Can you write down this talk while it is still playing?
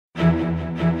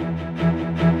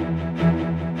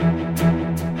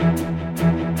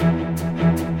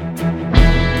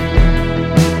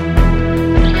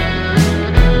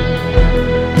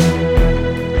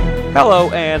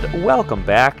Hello and welcome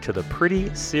back to the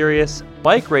Pretty Serious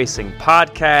Bike Racing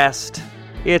Podcast.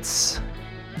 It's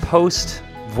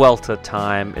post-Vuelta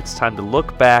time. It's time to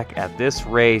look back at this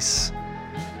race.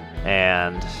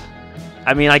 And,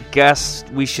 I guess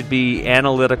we should be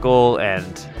analytical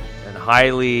and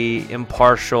highly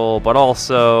impartial, but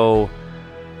also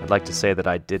I'd like to say that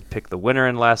I did pick the winner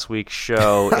in last week's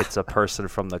show. It's a person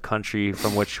from the country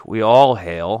from which we all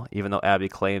hail, even though Abby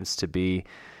claims to be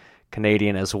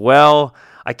Canadian as well.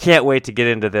 I can't wait to get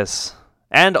into this.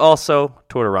 And also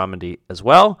Tour de Romandie as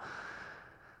well.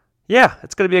 Yeah,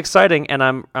 it's going to be exciting, and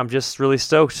I'm just really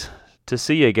stoked to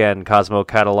see you again, Cosmo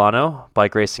Catalano,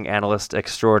 bike racing analyst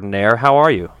extraordinaire. How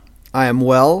are you? I am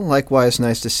well. Likewise,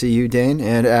 nice to see you, Dane,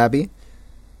 and Abby.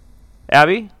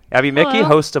 Abby Mickey, Hello.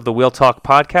 host of the Wheel Talk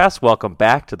podcast. Welcome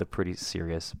back to the Pretty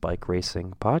Serious Bike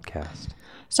Racing Podcast.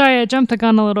 Sorry, I jumped the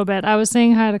gun a little bit. I was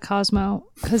saying hi to Cosmo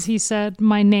because he said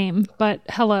my name, but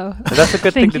hello. And that's a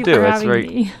good thing to Thank do. you for That's having very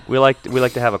me. we like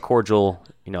to have a cordial,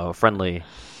 friendly,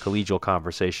 collegial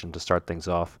conversation to start things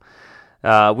off.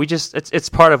 It's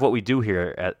part of what we do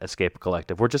here at Escape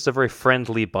Collective. We're just a very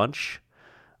friendly bunch.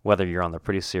 Whether you're on the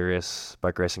Pretty Serious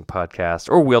Bike Racing Podcast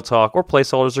or Wheel Talk or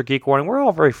Placeholders or Geek Warning, we're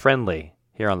all very friendly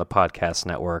here on the podcast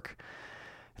network.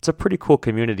 It's a pretty cool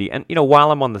community. And,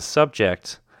 while I'm on the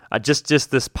subject,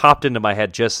 just this popped into my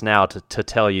head just now to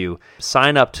tell you,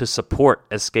 sign up to support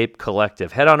Escape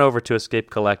Collective. Head on over to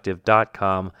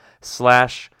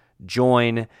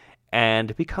escapecollective.com/join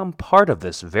and become part of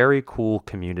this very cool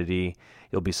community.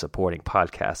 You'll be supporting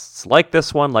podcasts like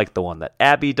this one, like the one that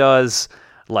Abby does,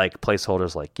 like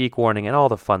placeholders like Geek Warning, and all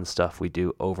the fun stuff we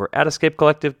do over at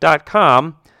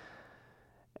escapecollective.com.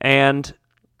 And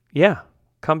yeah,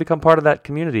 come become part of that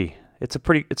community. It's a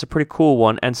pretty cool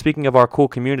one. And speaking of our cool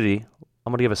community,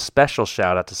 I'm going to give a special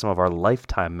shout out to some of our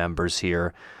lifetime members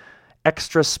here.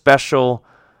 Extra special,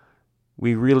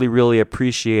 we really, really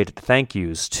appreciate thank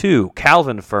yous to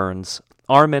Calvin Ferns,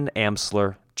 Armin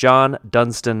Amsler, John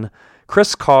Dunstan,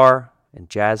 Chris Carr, and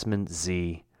Jasmine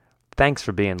Z. Thanks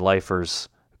for being lifers.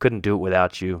 Couldn't do it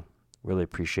without you. Really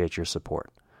appreciate your support.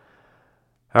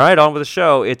 All right, on with the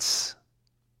show. It's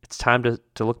time to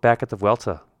look back at the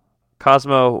Vuelta.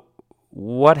 Cosmo,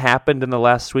 what happened in the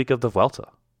last week of the Vuelta?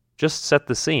 Just set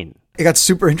the scene. It got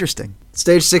super interesting.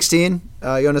 Stage 16,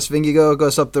 Jonas Vingegaard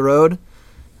goes up the road,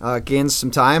 gains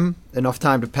some time, enough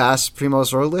time to pass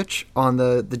Primoz Roglic on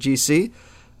the GC,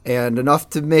 and enough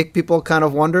to make people kind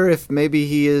of wonder if maybe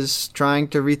he is trying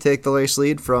to retake the race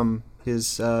lead from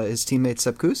his teammate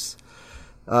Sepp Kuss.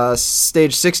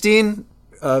 Stage 16,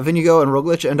 Vingegaard and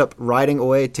Roglic end up riding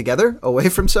away together, away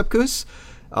from Sepp Kuss.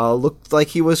 Looked like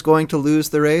he was going to lose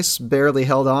the race, barely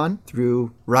held on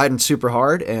through riding super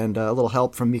hard and a little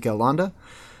help from Mikel Landa.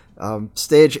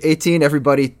 Stage 18,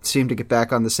 everybody seemed to get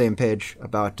back on the same page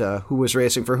about who was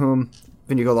racing for whom.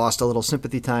 Vingegaard lost a little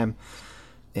sympathy time.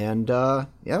 And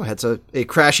we had a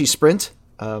crashy sprint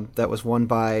that was won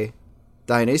by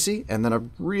Dainese, and then a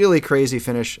really crazy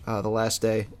finish the last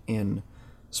day in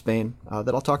Spain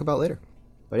that I'll talk about later.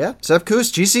 But yeah, Sepp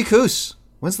Kuss, GC Kuss,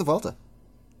 wins the Vuelta.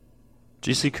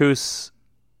 GC Kuss,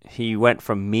 he went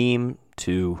from meme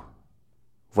to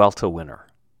Vuelta winner,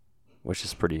 which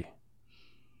is pretty.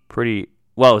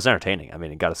 Well, it was entertaining. I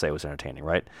got to say it was entertaining,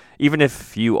 right? Even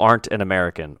if you aren't an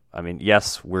American,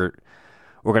 yes, we're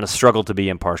going to struggle to be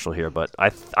impartial here, but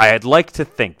I'd like to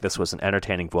think this was an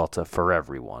entertaining Vuelta for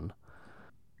everyone,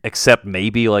 except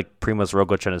maybe like Primoz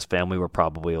Roglic and his family were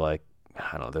probably like,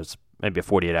 I don't know, there's maybe a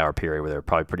 48-hour period where they were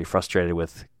probably pretty frustrated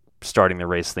with starting the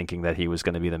race thinking that he was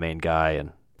going to be the main guy. And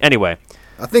anyway,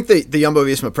 I think the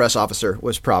Jumbo-Visma press officer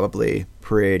was probably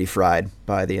pretty fried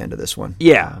by the end of this one.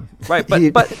 Yeah, right.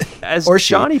 But as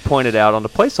Johnny pointed out on the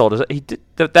placeholders, he did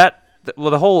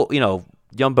the whole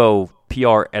Jumbo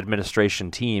PR administration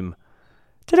team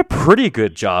did a pretty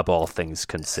good job, all things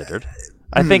considered.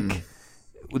 I think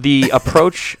the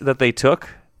approach that they took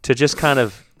to just kind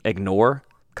of ignore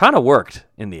kind of worked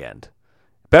in the end.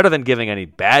 Better than giving any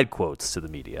bad quotes to the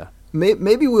media.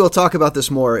 Maybe we'll talk about this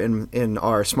more in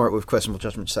our Smart Move Questionable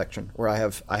Judgment section, where I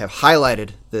have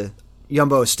highlighted the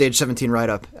Jumbo Stage 17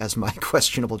 write-up as my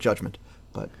questionable judgment.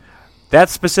 But that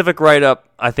specific write-up,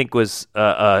 I think, was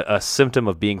a symptom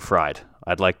of being fried.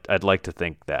 I'd like to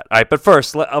think that. All right, but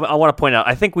first, I want to point out,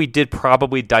 I think we did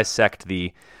probably dissect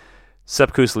the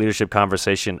Sepp Kuss leadership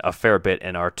conversation a fair bit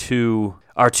in our two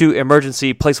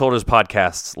emergency placeholders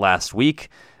podcasts last week,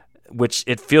 which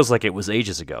it feels like it was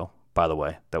ages ago, by the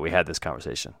way, that we had this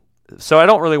conversation. So I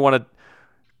don't really want to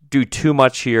do too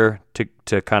much here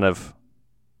to kind of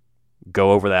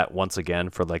go over that once again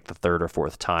for like the third or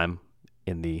fourth time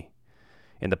in the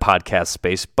podcast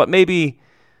space. But maybe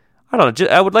I don't know.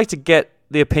 I would like to get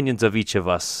the opinions of each of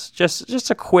us. Just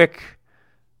a quick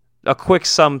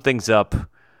sum things up.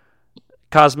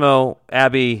 Cosmo,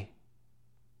 Abby,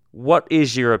 what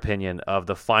is your opinion of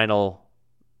the final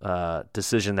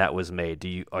decision that was made? Do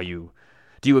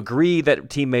you agree that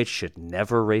teammates should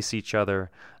never race each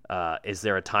other? Is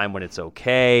there a time when it's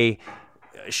okay?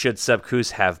 Should Sepp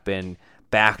Kuss have been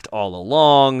backed all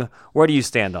along? Where do you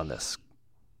stand on this?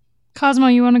 Cosmo,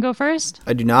 you want to go first?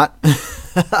 I do not.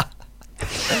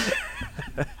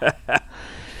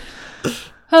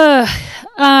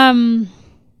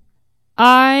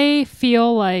 I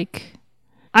feel like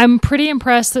I'm pretty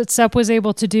impressed that Sepp was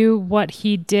able to do what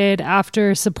he did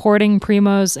after supporting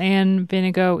Primoz and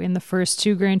Vingegaard in the first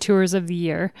 2 Grand Tours of the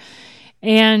year.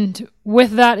 And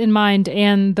with that in mind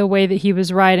and the way that he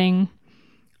was riding,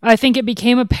 I think it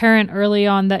became apparent early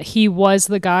on that he was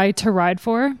the guy to ride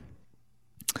for.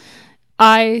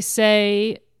 I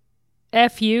say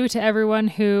F you to everyone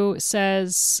who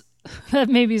says, that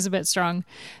maybe is a bit strong,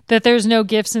 that there's no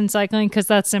gifts in cycling, because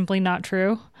that's simply not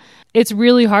true. It's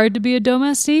really hard to be a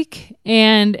domestique,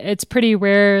 and it's pretty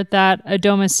rare that a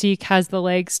domestique has the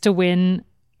legs to win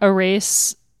a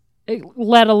race,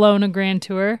 let alone a Grand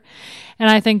Tour. And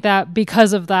I think that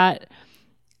because of that,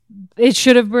 it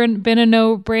should have been a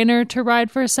no-brainer to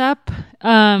ride for Sepp.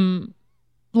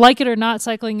 Like it or not,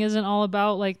 cycling isn't all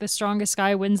about like the strongest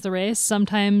guy wins the race.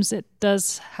 Sometimes it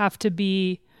does have to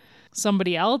be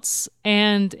somebody else.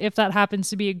 And if that happens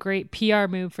to be a great PR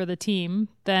move for the team,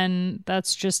 then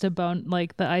that's just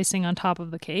like the icing on top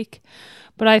of the cake.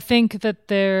 But I think that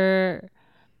the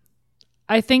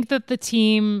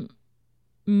team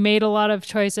made a lot of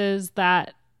choices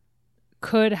that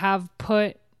could have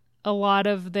put a lot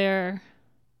of their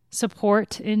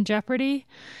support in jeopardy,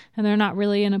 and they're not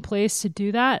really in a place to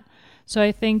do that. So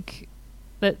I think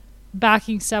that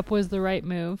backing Sepp was the right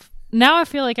move. Now I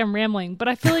feel like I'm rambling, but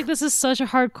I feel like this is such a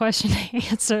hard question to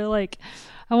answer. Like,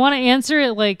 I want to answer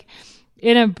it like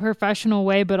in a professional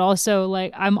way, but also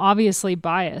like I'm obviously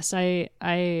biased.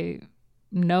 I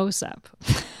know Sepp.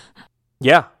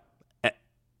 Yeah,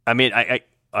 I mean, I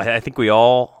think we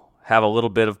all have a little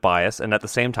bit of bias, and at the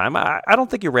same time, I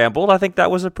don't think you rambled. I think that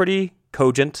was a pretty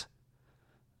cogent.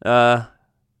 I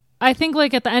think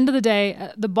like at the end of the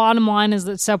day, the bottom line is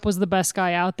that Sepp was the best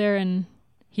guy out there, and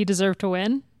he deserved to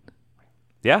win.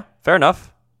 Yeah, fair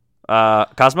enough.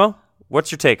 Cosmo,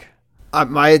 what's your take?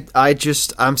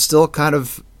 I'm still kind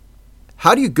of.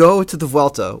 How do you go to the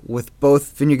Vuelta with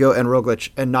both Vingegaard and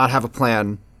Roglic and not have a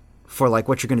plan for like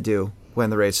what you're going to do when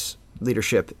the race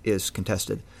leadership is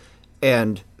contested?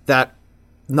 And that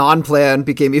non-plan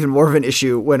became even more of an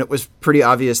issue when it was pretty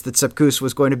obvious that Sepp Kuss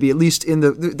was going to be, at least in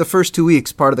the first 2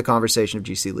 weeks, part of the conversation of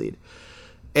GC lead.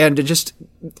 And it just,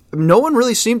 no one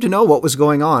really seemed to know what was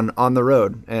going on the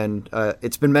road. And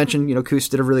it's been mentioned, Kuss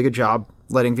did a really good job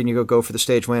letting Vingegaard go for the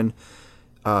stage win.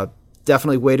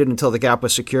 Definitely waited until the gap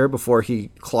was secure before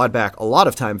he clawed back a lot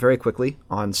of time very quickly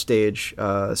on stage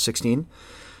 16.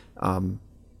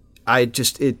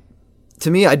 To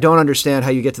me, I don't understand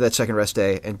how you get to that second rest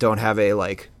day and don't have a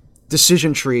like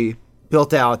decision tree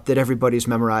built out that everybody's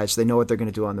memorized. They know what they're going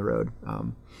to do on the road.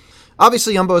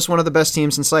 Obviously, Jumbo is one of the best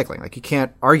teams in cycling. Like, you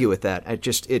can't argue with that.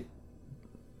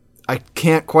 I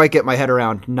can't quite get my head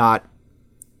around not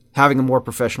having a more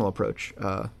professional approach,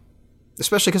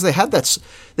 especially because they had that.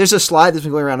 There's a slide that's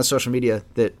been going around on social media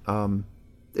that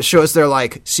it shows their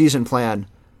like season plan,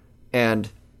 and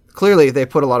clearly they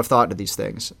put a lot of thought into these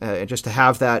things. And just to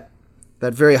have that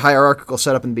very hierarchical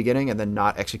setup in the beginning and then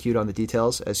not execute on the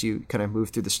details as you kind of move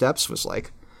through the steps was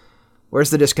like, where's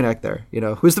the disconnect there?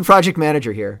 Who's the project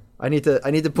manager here? I need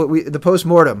to put the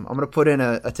post-mortem. I'm going to put in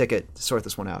a ticket to sort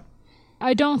this one out.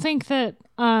 I don't think that,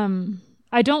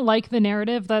 I don't like the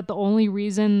narrative that the only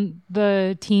reason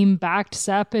the team backed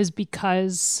Sepp is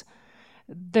because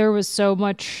there was so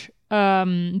much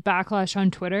backlash on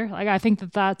Twitter. Like, I think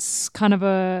that's kind of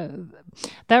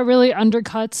that really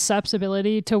undercuts Sepp's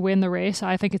ability to win the race.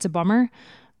 I think it's a bummer.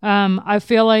 I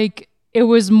feel like it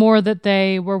was more that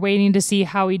they were waiting to see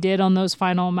how he did on those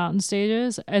final mountain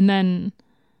stages, and then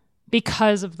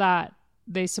because of that,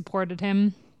 they supported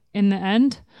him in the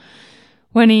end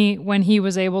when he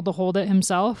was able to hold it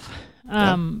himself.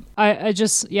 I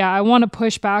want to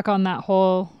push back on the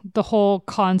whole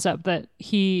concept that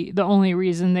the only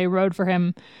reason they rode for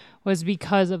him was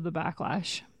because of the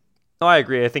backlash. No, I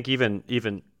agree. I think even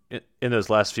in those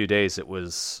last few days, it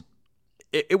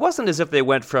wasn't as if they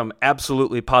went from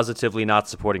absolutely positively not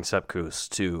supporting Sepp Kuss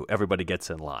to everybody gets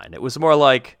in line. It was more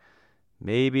like,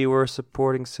 maybe we're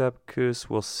supporting Sepp Kuss,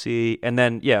 we'll see, and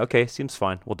then okay, seems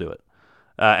fine, we'll do it.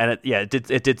 And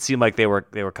it did seem like they were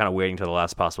kind of waiting to the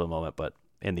last possible moment, but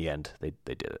in the end, they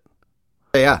did it.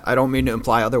 Yeah, I don't mean to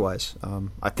imply otherwise.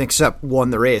 I think Sepp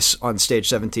won the race on stage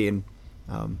 17,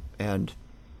 and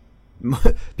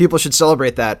people should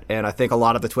celebrate that. And I think a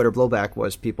lot of the Twitter blowback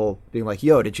was people being like,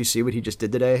 "Yo, did you see what he just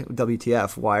did today?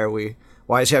 WTF?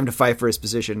 Why is he having to fight for his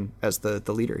position as the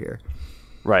leader here?"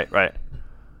 Right.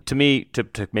 To me,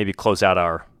 to maybe close out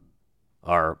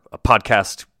our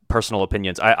podcast personal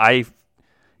opinions, I've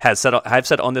said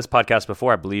on this podcast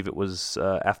before, I believe it was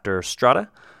after Strada,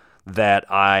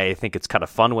 that I think it's kind of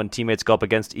fun when teammates go up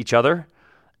against each other,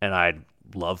 and I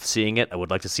love seeing it. I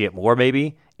would like to see it more,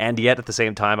 maybe. And yet, at the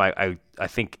same time, I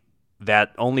think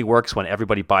that only works when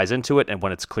everybody buys into it and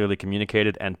when it's clearly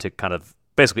communicated. And to kind of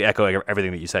basically echo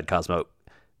everything that you said, Cosmo,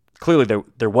 clearly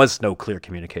there was no clear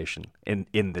communication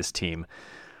in this team.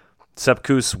 Sepp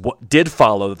Kuss did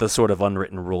follow the sort of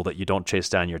unwritten rule that you don't chase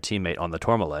down your teammate on the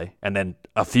Tourmalet. And then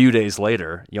a few days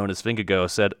later, Jonas Vingegaard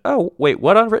said, "Oh, wait,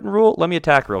 what unwritten rule? Let me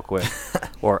attack real quick."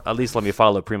 Or at least let me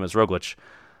follow Primož Roglič.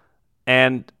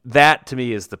 And that, to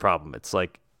me, is the problem. It's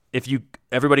like, if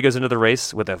everybody goes into the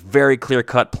race with a very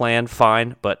clear-cut plan,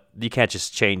 fine, but you can't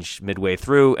just change midway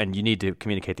through, and you need to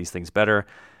communicate these things better.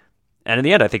 And in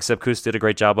the end, I think Sepp Kuss did a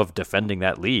great job of defending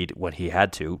that lead when he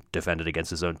had to defend it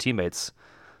against his own teammates.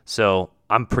 So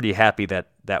I'm pretty happy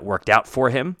that worked out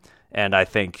for him, and I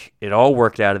think it all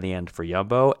worked out in the end for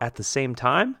Jumbo. At the same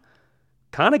time,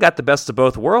 kind of got the best of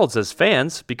both worlds as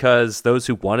fans, because those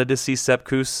who wanted to see Sepp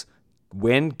Kuss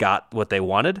win got what they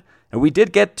wanted, and we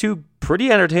did get 2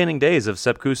 pretty entertaining days of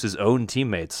Sepp Kuss's own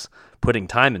teammates putting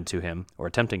time into him, or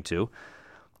attempting to.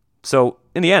 So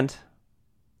in the end,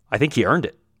 I think he earned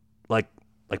it.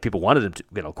 Like people wanted him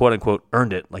to, quote unquote,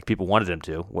 earned it, like people wanted him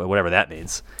to, whatever that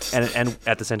means. And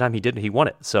at the same time, he didn't. He won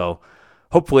it. So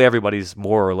hopefully everybody's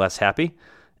more or less happy.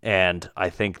 And I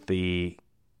think the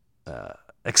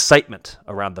excitement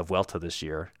around the Vuelta this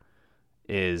year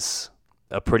is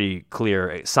a pretty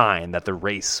clear sign that the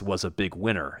race was a big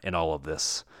winner in all of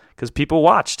this, because people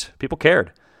watched, people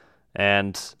cared.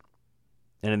 And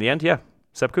in the end, yeah,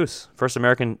 Sepp Kuss, first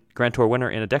American Grand Tour winner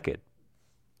in a decade.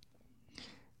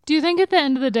 Do you think at the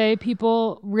end of the day,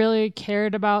 people really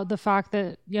cared about the fact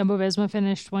that Jumbo-Visma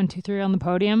finished 1, 2, 3 on the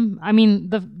podium? I mean,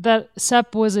 that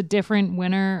Sepp was a different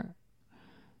winner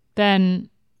than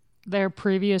their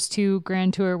previous 2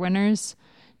 Grand Tour winners.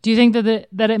 Do you think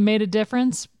that it made a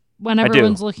difference when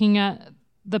everyone's looking at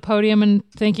the podium and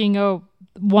thinking, "Oh,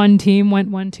 one team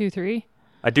went 1, 2, 3"?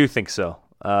 I do think so.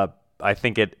 I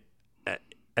think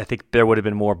there would have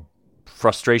been more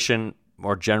frustration,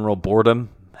 more general boredom,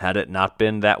 had it not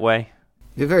been that way.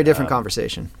 It's a very different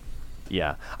conversation.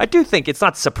 Yeah. I do think it's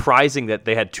not surprising that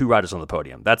they had 2 riders on the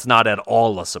podium. That's not at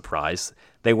all a surprise.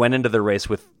 They went into the race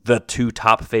with the 2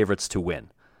 top favorites to win.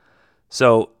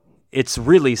 So it's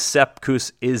really Sepp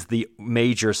Kuss is the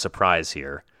major surprise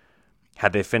here.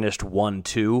 Had they finished 1,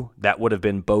 2, that would have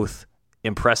been both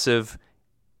impressive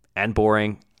and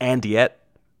boring, and yet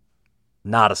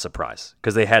not a surprise,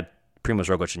 because they had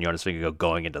Primož Roglič and Jonas Vingegaard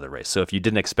going into the race. So if you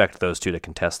didn't expect those 2 to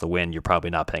contest the win, you're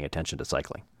probably not paying attention to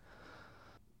cycling.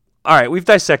 All right, we've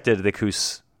dissected the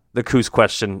Kuss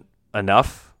question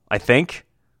enough, I think.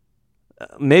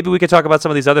 Maybe we could talk about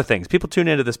some of these other things. People tune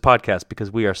into this podcast because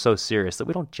we are so serious that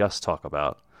we don't just talk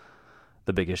about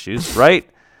the big issues, right?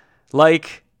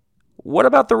 Like, what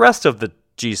about the rest of the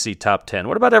GC top 10?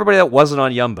 What about everybody that wasn't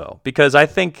on Jumbo? Because I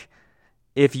think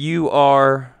if you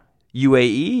are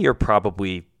UAE, you're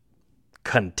probably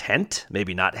content,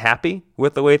 maybe not happy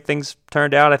with the way things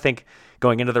turned out. I think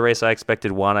going into the race, I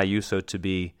expected Juan Ayuso to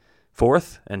be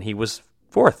 4th, and he was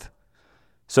 4th.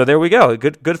 So there we go.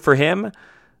 Good for him.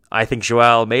 I think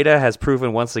Joao Almeida has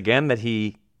proven once again that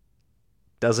he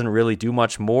doesn't really do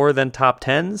much more than top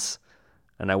 10s,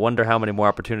 and I wonder how many more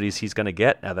opportunities he's going to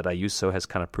get now that Ayuso has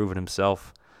kind of proven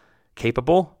himself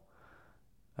capable.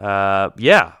 Remco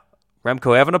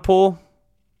Evenepoel,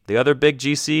 the other big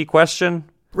GC question.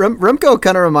 Remco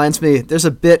kind of reminds me, there's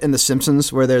a bit in The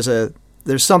Simpsons where there's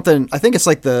something, I think it's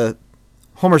like the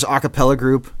Homer's a cappella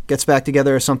group gets back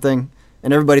together or something,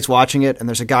 and everybody's watching it, and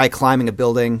there's a guy climbing a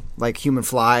building like Human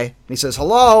Fly, and he says,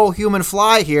 "Hello, Human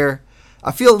Fly here."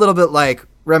 I feel a little bit like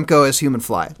Remco is Human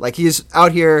Fly. Like, he's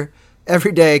out here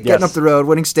every day, getting up the road,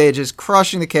 winning stages,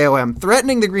 crushing the KOM,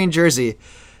 threatening the green jersey,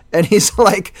 and he's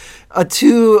like a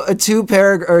two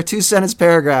sentence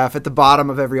paragraph at the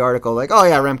bottom of every article, like, "Oh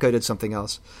yeah, Remco did something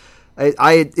else."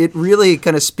 It really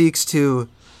kind of speaks to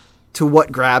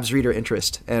what grabs reader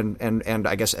interest and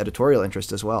I guess editorial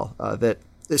interest as well. That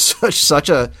is such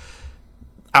a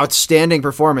outstanding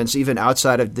performance, even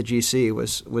outside of the GC,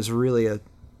 was really a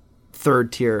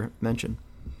 3rd tier mention.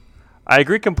 I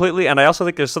agree completely, and I also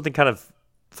think there's something kind of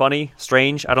funny,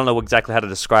 strange. I don't know exactly how to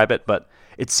describe it, but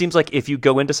it seems like if you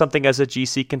go into something as a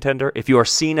GC contender, if you are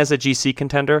seen as a GC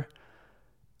contender,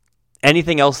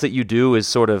 anything else that you do is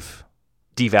sort of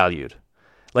devalued.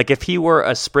 Like if he were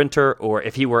a sprinter or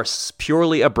if he were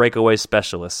purely a breakaway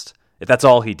specialist, if that's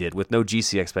all he did with no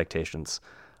GC expectations,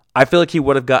 I feel like he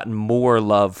would have gotten more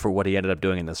love for what he ended up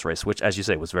doing in this race, which, as you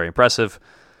say, was very impressive.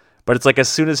 But it's like as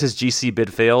soon as his GC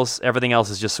bid fails, everything else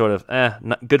is just sort of,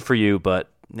 not good for you,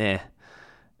 but eh.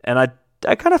 And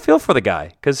I kind of feel for the guy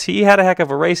because he had a heck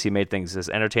of a race. He made things as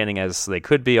entertaining as they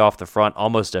could be off the front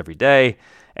almost every day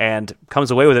and comes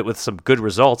away with it with some good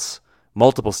results.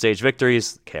 Multiple stage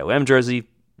victories. KOM jersey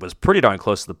was pretty darn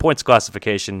close to the points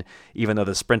classification, even though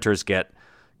the sprinters get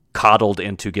coddled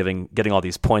into getting all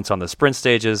these points on the sprint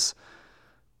stages.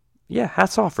 Yeah,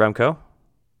 hats off, Remco.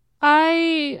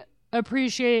 I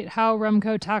appreciate how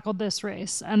Remco tackled this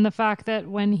race and the fact that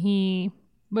when he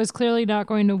was clearly not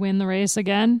going to win the race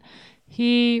again,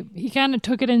 he kind of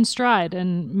took it in stride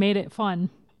and made it fun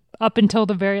up until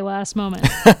the very last moment.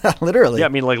 Literally. Yeah, I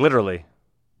mean, like literally.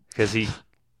 Because he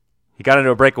got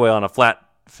into a breakaway on a flat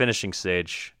finishing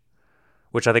stage,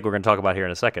 which I think we're going to talk about here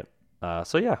in a second.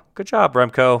 So yeah, good job,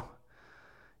 Remco,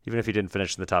 even if he didn't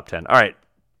finish in the top 10. All right,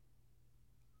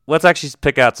 let's actually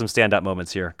pick out some standout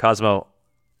moments here. Cosmo,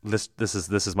 this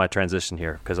is my transition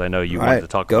here because I know you wanted to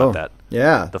talk about that.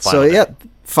 Yeah. The final day. Yeah,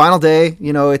 final day.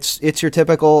 You know, it's your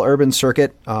typical urban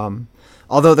circuit.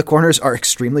 Although the corners are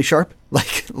extremely sharp,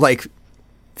 like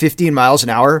 15 miles an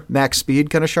hour max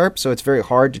speed kind of sharp, so it's very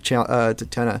hard to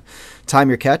kind of time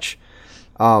your catch.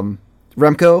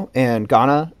 Remco and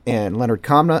Ghana and Leonard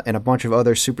Kamna and a bunch of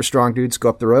other super strong dudes go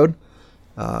up the road.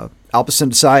 Alpecin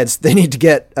decides they need to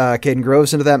get Caden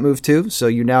Groves into that move too, so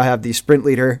you now have the sprint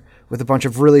leader with a bunch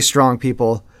of really strong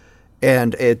people,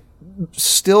 and it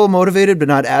still motivated but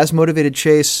not as motivated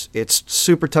chase. It's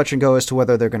super touch and go as to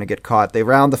whether they're going to get caught. They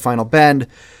round the final bend,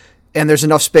 and there's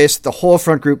enough space that the whole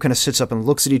front group kind of sits up and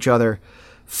looks at each other.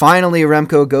 Finally,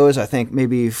 Remco goes, I think,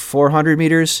 maybe 400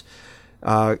 meters.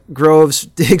 Groves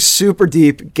digs super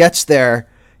deep, gets there,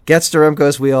 gets to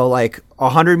Remco's wheel, like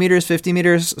 100 meters, 50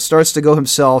 meters, starts to go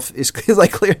himself. Is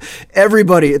like clear.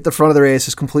 Everybody at the front of the race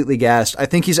is completely gassed. I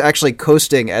think he's actually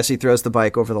coasting as he throws the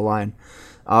bike over the line.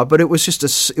 But it was just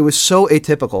it was so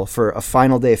atypical for a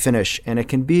final day finish, and it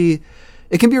can be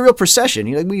a real procession.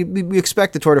 You know, we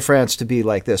expect the Tour de France to be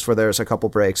like this, where there's a couple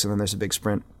breaks and then there's a big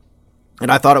sprint.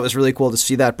 And I thought it was really cool to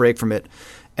see that break from it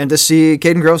and to see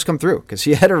Caden Groves come through because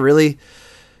he had the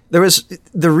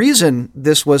reason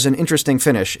this was an interesting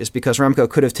finish is because Remco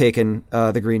could have taken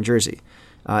the green jersey.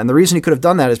 And the reason he could have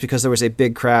done that is because there was a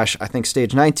big crash, I think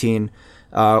stage 19,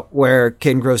 where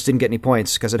Caden Groves didn't get any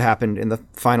points because it happened in the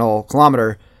final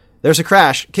kilometer. There's a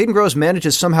crash. Caden Groves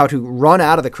manages somehow to run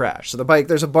out of the crash. So the bike,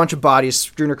 there's a bunch of bodies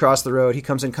strewn across the road. He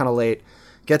comes in kind of late,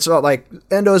 gets out, like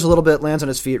endos a little bit, lands on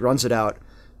his feet, runs it out,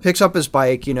 picks up his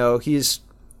bike. You know, he's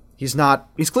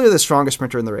clearly the strongest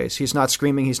sprinter in the race. He's not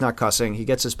screaming. He's not cussing. He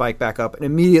gets his bike back up and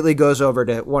immediately goes over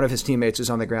to one of his teammates who's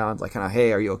on the ground, like kind of,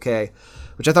 hey, are you okay?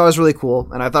 Which I thought was really cool.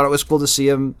 And I thought it was cool to see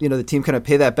him, you know, the team kind of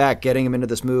pay that back, getting him into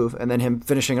this move and then him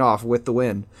finishing it off with the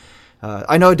win.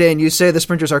 I know, Dane, you say the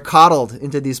sprinters are coddled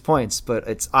into these points,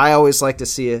 but I always like to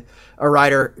see a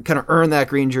rider kind of earn that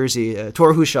green jersey,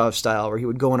 Tor Hushovd style, where he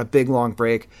would go on a big long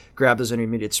break, grab those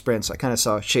intermediate sprints. I kind of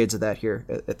saw shades of that here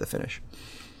at the finish.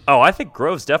 Oh, I think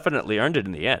Groves definitely earned it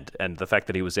in the end, and the fact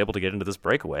that he was able to get into this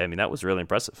breakaway, I mean, that was really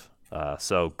impressive.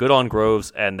 So good on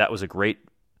Groves, and that was a great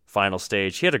final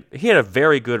stage. He had a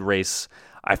very good race.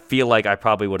 I feel like I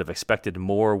probably would have expected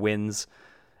more wins.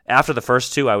 After the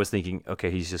first two, I was thinking,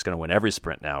 okay, he's just going to win every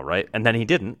sprint now, right? And then he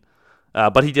didn't,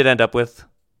 but he did end up with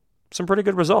some pretty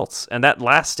good results, and that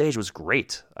last stage was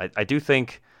great. I do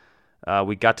think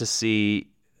we got to see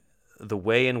the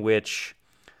way in which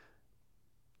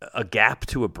a gap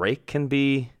to a break can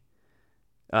be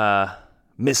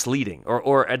misleading,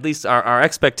 or at least our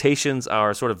expectations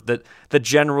are sort of the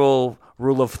general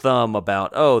rule of thumb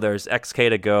about, oh, there's XK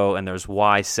to go and there's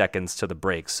Y seconds to the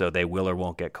break, so they will or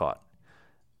won't get caught.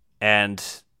 And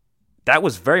that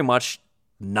was very much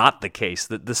not the case.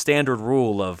 The standard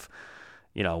rule of,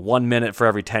 1 minute for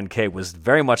every 10K was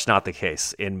very much not the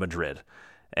case in Madrid.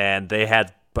 And they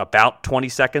had about 20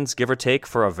 seconds, give or take,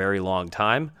 for a very long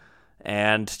time.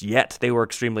 And yet they were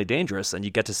extremely dangerous. And you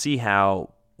get to see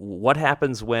what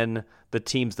happens when the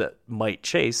teams that might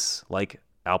chase, like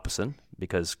Alpecin,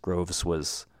 because Groves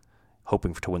was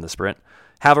hoping to win the sprint,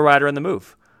 have a rider in the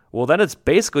move. Well, then it's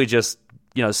basically just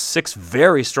 6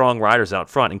 very strong riders out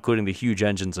front, including the huge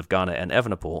engines of Ghana and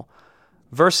Evenepoel,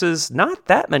 versus not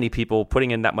that many people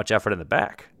putting in that much effort in the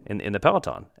back in the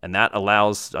peloton, and that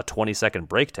allows a 20-second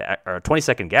break or a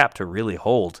 20-second gap to really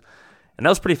hold. And that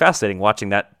was pretty fascinating watching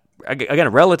that, again,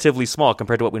 relatively small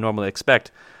compared to what we normally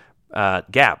expect,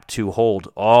 gap to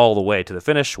hold all the way to the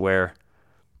finish, where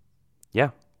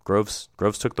Groves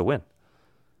took the win.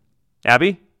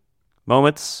 Abby,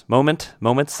 moments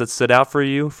that stood out for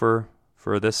you for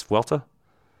this Vuelta?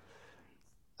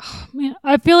 Man,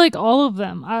 I feel like all of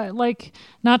them. I like,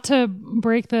 not to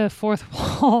break the fourth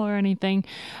wall or anything,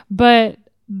 but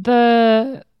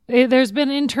there's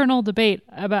been internal debate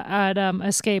about at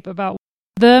Escape about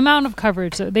the amount of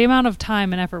coverage, the amount of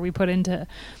time and effort we put into.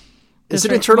 Is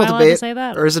it internal debate,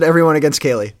 or is it everyone against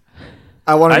Kaylee?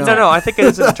 I want to know. No. I think it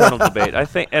is an internal debate. I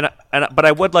think, but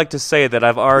I would like to say that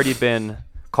I've already been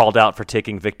called out for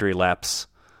taking victory laps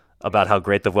about how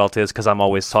great the Vuelta is, because I'm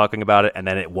always talking about it, and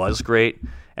then it was great.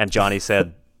 And Johnny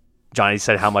said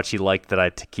how much he liked that I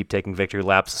keep taking victory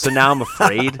laps. So now I'm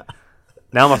afraid.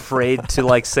 To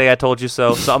like say I told you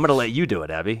so. So I'm going to let you do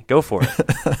it, Abby. Go for it.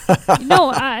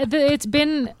 No, it's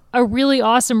been a really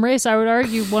awesome race. I would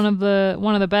argue one of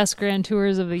the best Grand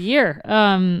Tours of the year.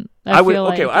 First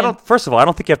of all, I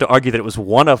don't think you have to argue that it was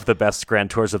one of the best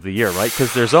Grand Tours of the year, right?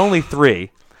 Because there's only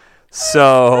 3.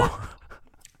 So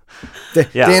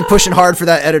Dan pushing hard for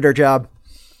that editor job.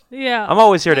 Yeah, I'm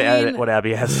always here to edit what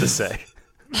Abby has to say.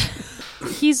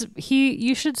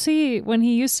 You should see when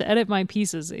he used to edit my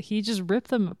pieces, he just ripped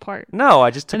them apart. No,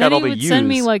 I just took out all the U's. And then he would send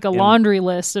me like a laundry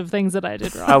list of things that I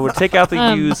did wrong. I would take out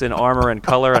the U's in armor and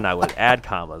color, and I would add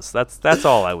commas. That's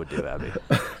all I would do, Abby.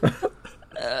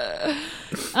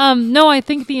 No, I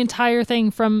think the entire thing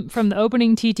from the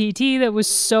opening TTT that was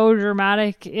so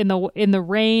dramatic in the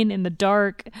rain, in the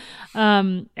dark,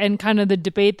 and kind of the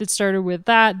debate that started with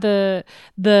that.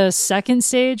 The second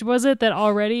stage, was it, that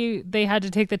already they had to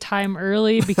take the time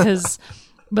early because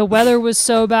the weather was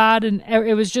so bad and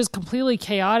it was just completely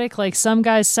chaotic. Like, some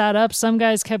guys sat up, some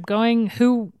guys kept going.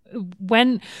 Who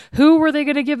were they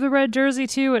going to give the red jersey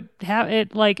to?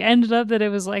 It like ended up that it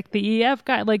was like the EF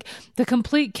guy, like the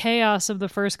complete chaos of the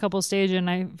first couple stages. And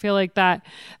I feel like that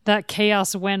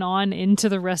chaos went on into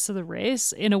the rest of the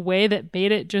race in a way that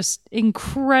made it just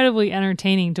incredibly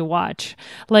entertaining to watch.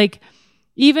 Like,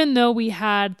 even though we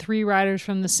had 3 riders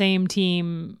from the same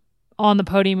team on the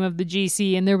podium of the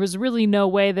GC, and there was really no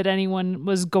way that anyone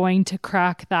was going to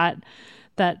crack that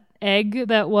egg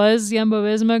that was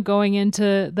Jumbo-Visma going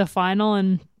into the final,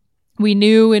 and we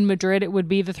knew in Madrid it would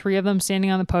be the 3 of them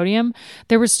standing on the podium.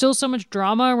 There was still so much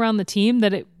drama around the team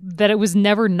that it was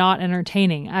never not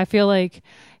entertaining. I feel like,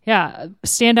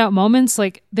 standout moments,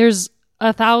 like, there's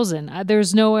 1,000.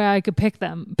 There's no way I could pick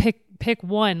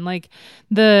one. Like,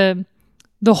 the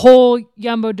whole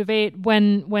Jumbo debate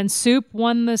when Soup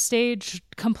won the stage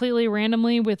completely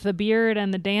randomly with the beard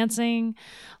and the dancing,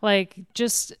 like,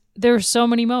 just there's so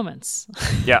many moments.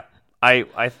 Yeah,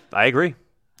 I agree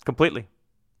completely.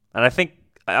 And I think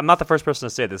I'm not the first person to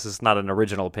say this. This is not an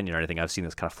original opinion or anything. I've seen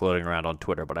this kind of floating around on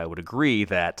Twitter, but I would agree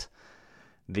that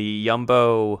the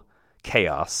Jumbo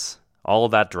chaos, all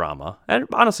of that drama, and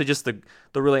honestly just the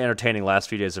really entertaining last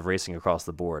few days of racing across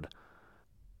the board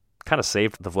kind of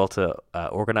saved the Vuelta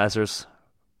organizers,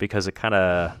 because it kind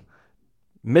of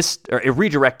it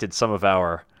redirected some of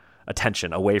our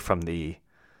attention away from the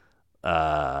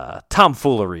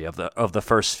tomfoolery of the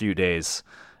first few days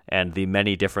and the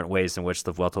many different ways in which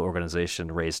the Vuelta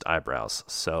organization raised eyebrows.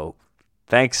 So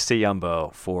thanks to Jumbo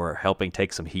for helping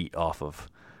take some heat off of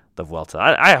the Vuelta.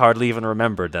 I hardly even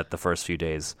remembered that the first few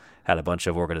days had a bunch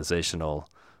of organizational,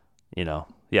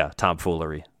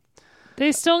 tomfoolery.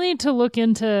 They still need to look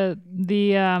into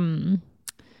the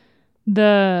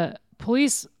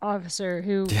police officer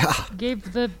who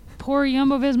gave the poor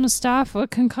Jumbo-Visma staff a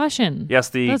concussion. Yes,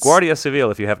 the Guardia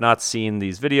Civil, if you have not seen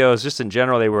these videos, just in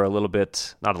general, they were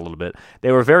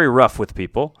they were very rough with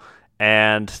people.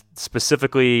 And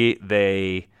specifically,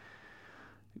 they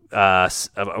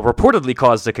reportedly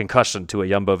caused a concussion to a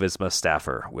Jumbo-Visma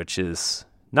staffer, which is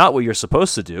not what you're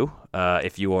supposed to do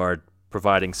if you are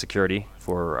providing security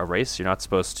for a race. You're not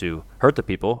supposed to hurt the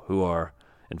people who are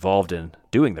involved in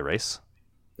doing the race.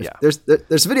 Yeah, there's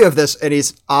a video of this, and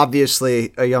he's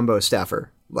obviously a Jumbo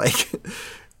staffer. Like,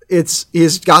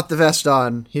 he's got the vest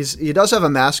on. He does have a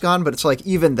mask on, but it's like,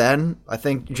 even then, I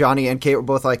think Johnny and Kate were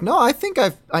both like, no, I think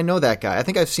I know that guy. I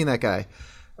think I've seen that guy.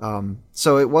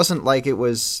 So it wasn't like it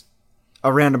was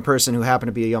a random person who happened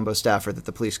to be a Jumbo staffer that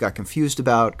the police got confused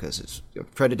about because his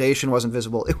accreditation wasn't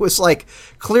visible. It was like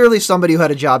clearly somebody who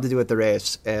had a job to do at the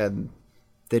race, and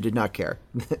they did not care.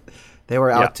 They were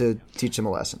out to teach them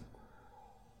a lesson.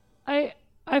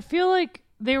 I feel like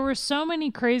there were so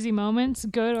many crazy moments,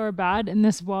 good or bad, in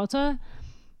this Vuelta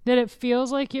that it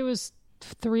feels like it was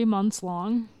 3 months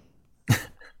long.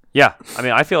 Yeah, I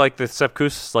mean, I feel like the Sepp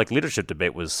Kuss leadership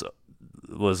debate was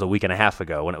a week and a half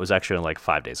ago when it was actually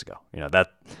 5 days ago.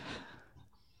 That.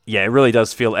 Yeah, it really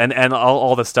does feel, and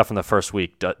all the stuff in the first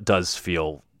week does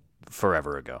feel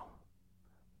forever ago.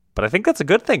 But I think that's a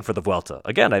good thing for the Vuelta.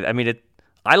 Again, I mean,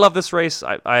 I love this race.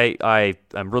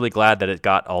 I'm really glad that it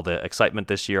got all the excitement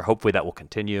this year. Hopefully that will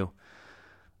continue.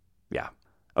 Yeah.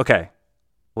 Okay.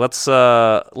 Let's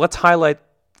highlight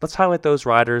those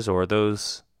riders or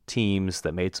those teams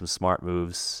that made some smart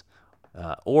moves,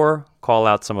 or call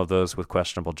out some of those with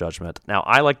questionable judgment. Now,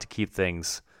 I like to keep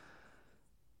things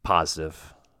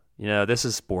positive. This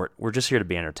is sport. We're just here to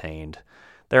be entertained.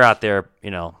 They're out there,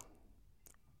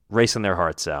 racing their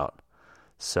hearts out.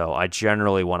 So I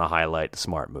generally want to highlight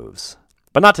smart moves.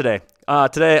 But not today.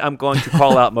 Today I'm going to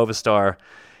call out Movistar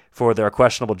for their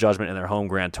questionable judgment in their home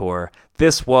Grand Tour.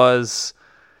 This was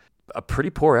a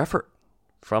pretty poor effort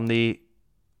from the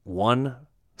one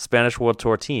Spanish World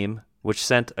Tour team, which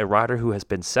sent a rider who has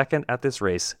been second at this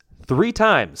race 3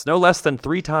 times, no less than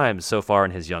 3 times so far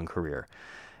in his young career.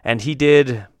 And he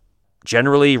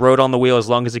generally rode on the wheel as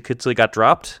long as he could till he got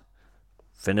dropped.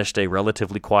 Finished a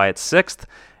relatively quiet 6th.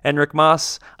 Enric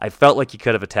Mas, I felt like he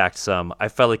could have attacked some. I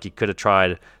felt like he could have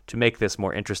tried to make this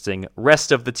more interesting.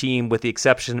 Rest of the team, with the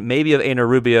exception maybe of Ena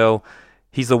Rubio,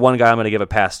 he's the one guy I'm going to give a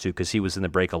pass to because he was in the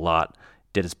break a lot,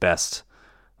 did his best.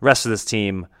 Rest of this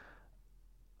team,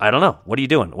 I don't know. What are you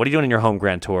doing? What are you doing in your home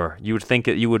Grand Tour? You would think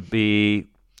that you would be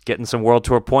getting some World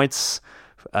Tour points.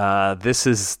 This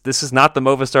is not the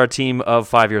Movistar team of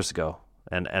 5 years ago,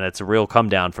 and it's a real come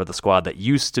down for the squad that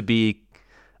used to be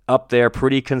up there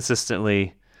pretty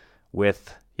consistently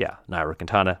with Nairo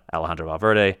Quintana, Alejandro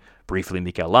Valverde, briefly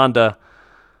Mikel Landa.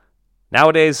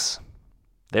 Nowadays,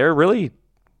 they're really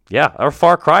a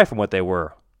far cry from what they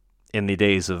were in the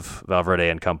days of Valverde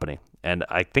and company, and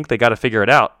I think they got to figure it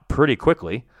out pretty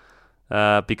quickly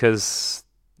because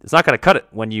it's not going to cut it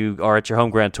when you are at your home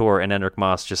Grand Tour and Enric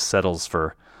Mas just settles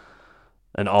for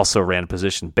an also-ran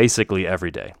position basically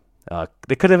every day.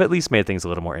 They could have at least made things a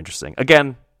little more interesting.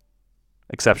 Again,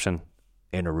 exception,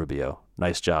 Ena Rubio.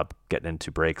 Nice job getting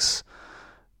into breaks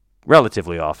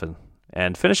relatively often.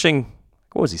 And finishing,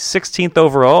 16th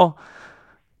overall?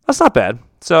 That's not bad.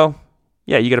 So,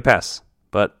 yeah, you get a pass.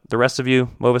 But the rest of you,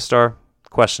 Movistar,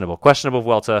 questionable. Questionable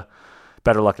Vuelta.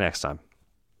 Better luck next time.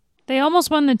 They almost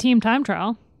won the team time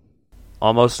trial.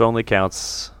 Almost only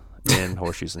counts in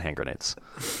horseshoes and hand grenades.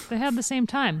 They had the same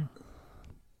time.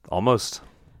 Almost.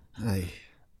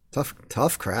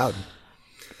 Tough crowd.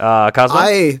 Cosmo?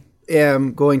 I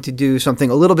am going to do something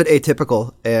a little bit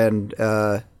atypical and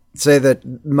say that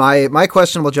my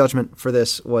questionable judgment for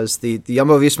this was the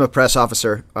Jumbo-Visma press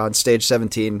officer on stage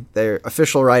 17, their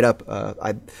official write-up.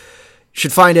 I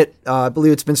should find it. I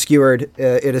believe it's been skewered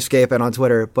at Escape and on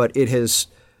Twitter, but it has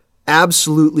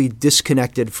absolutely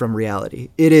disconnected from reality.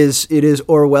 It is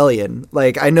Orwellian.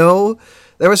 I know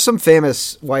there was some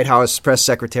famous White House press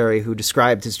secretary who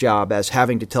described his job as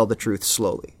having to tell the truth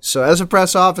slowly. So as a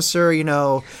press officer,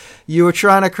 you were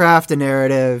trying to craft a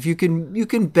narrative. You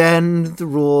can bend the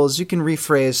rules. You can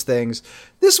rephrase things.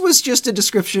 This was just a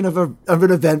description of an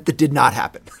event that did not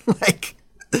happen.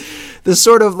 The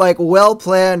sort of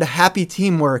well-planned, happy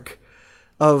teamwork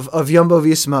of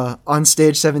Jumbo-Visma on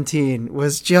stage 17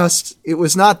 was it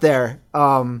was not there.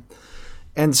 And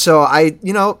so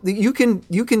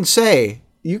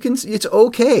it's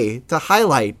okay to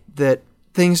highlight that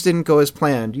things didn't go as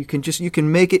planned. You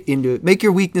can make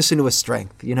your weakness into a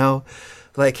strength,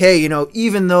 hey,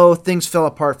 even though things fell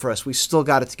apart for us, we still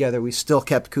got it together. We still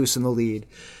kept Kuss in the lead.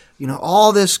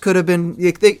 All this could have been,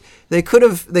 they could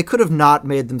have not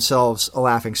made themselves a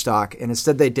laughingstock, and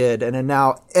instead they did. And then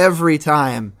now every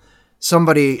time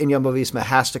somebody in Jumbo-Visma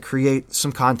has to create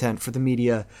some content for the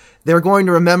media, they're going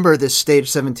to remember this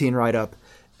stage 17 write-up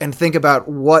and think about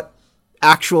what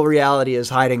actual reality is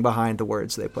hiding behind the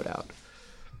words they put out.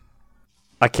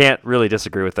 I can't really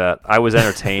disagree with that. I was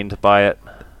entertained by it,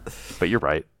 but you're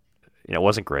right. It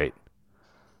wasn't great.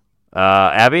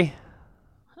 Abby?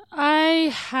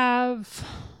 I have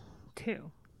 2.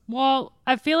 Well,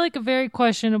 I feel like a very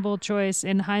questionable choice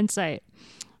in hindsight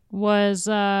was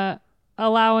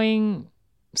allowing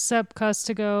Sepp Kuss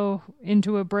to go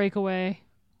into a breakaway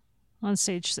on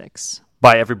stage 6.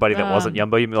 By everybody that wasn't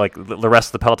Jumbo? You mean the rest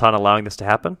of the peloton allowing this to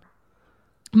happen?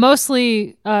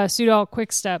 Mostly Soudal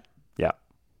Quick-Step. Yeah.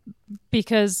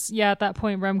 Because, at that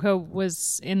point, Remco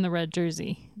was in the red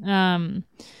jersey. And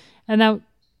that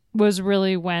was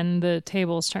really when the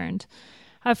tables turned.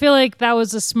 I feel like that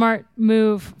was a smart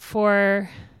move for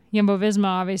Jumbo-Visma,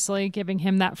 obviously, giving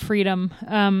him that freedom.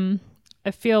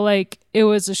 I feel like it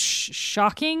was a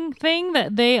shocking thing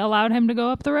that they allowed him to go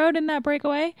up the road in that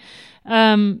breakaway,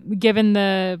 given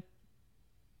the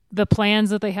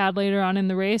plans that they had later on in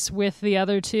the race with the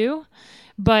other two.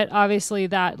 But obviously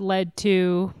that led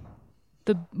to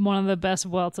one of the best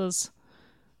Vueltas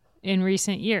in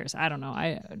recent years. I don't know.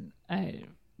 I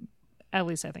at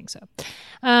least I think so.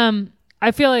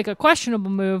 I feel like a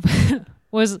questionable move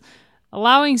was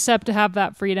allowing Sepp to have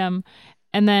that freedom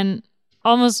and then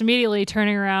almost immediately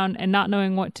turning around and not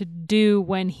knowing what to do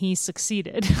when he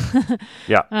succeeded.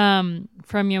 Yeah.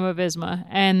 From Jumbo-Visma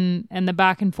and the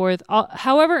back and forth,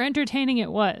 however entertaining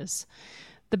it was,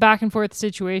 the back and forth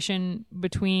situation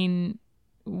between,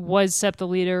 was Sepp the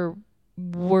leader,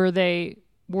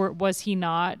 was he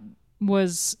not,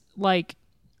 was like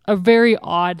a very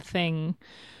odd thing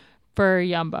for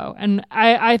Jumbo. And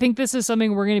I think this is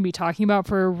something we're going to be talking about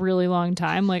for a really long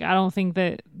time. Like, I don't think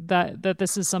that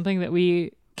this is something that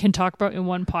we can talk about in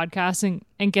one podcast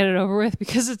and get it over with,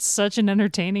 because it's such an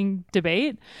entertaining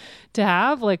debate to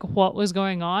have, like what was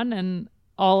going on and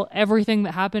everything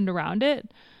that happened around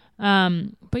it.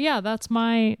 But yeah, that's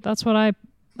what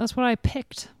I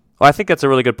picked. Well, I think that's a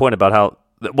really good point about how,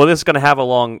 well, this is going to have a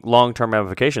long-term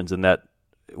ramifications in that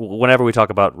whenever we talk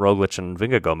about Roglic and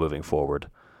Vingegaard moving forward,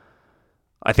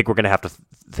 I think we're going to have to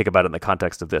think about it in the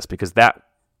context of this, because that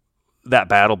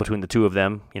battle between the two of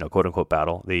them, quote unquote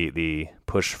battle, the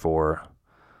push for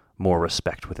more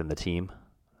respect within the team,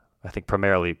 I think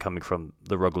primarily coming from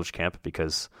the Roglic camp,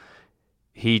 because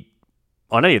he,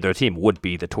 on any other team, would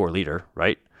be the Tour leader,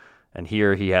 right? And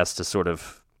here he has to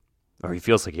he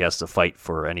feels like he has to fight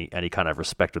for any kind of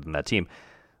respect within that team.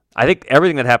 I think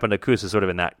everything that happened to Kuss is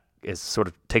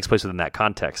takes place within that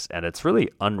context, and it's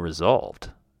really unresolved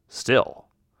still.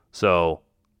 So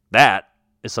that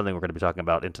is something we're going to be talking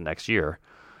about into next year,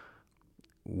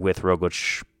 with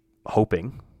Roglic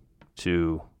hoping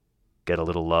to get a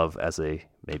little love as a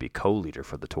maybe co-leader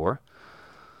for the Tour.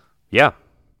 Yeah,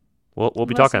 we'll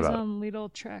be talking about it.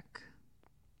 Lidl Trek.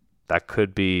 That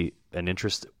could be an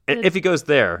interest. If he goes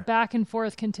there, back and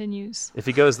forth continues. If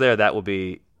he goes there, that will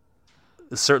be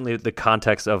certainly the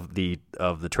context of the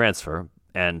transfer,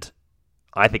 and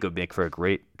I think it would make for a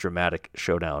great dramatic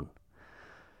showdown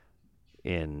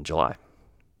in July.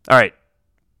 All right,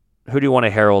 who do you want to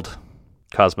herald,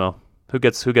 Cosmo? Who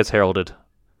gets heralded?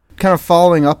 Kind of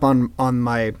following up on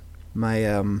my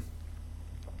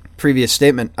previous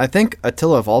statement, I think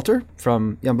Attila Valter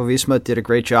from Jumbo-Visma did a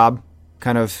great job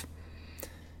kind of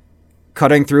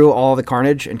cutting through all the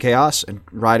carnage and chaos and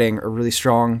riding a really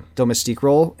strong domestique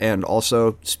role, and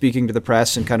also speaking to the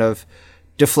press and kind of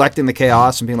deflecting the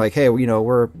chaos and being like, hey,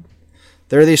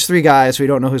 there are these three guys, we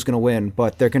don't know who's going to win,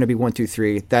 but they're going to be 1, 2,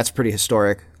 3. That's pretty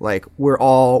historic. Like, we're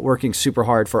all working super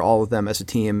hard for all of them as a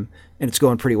team, and it's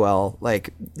going pretty well.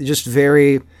 Like, just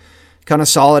very kind of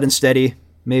solid and steady.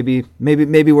 Maybe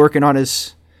working on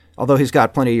his, although he's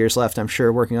got plenty of years left, I'm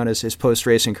sure, working on his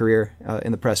post-racing career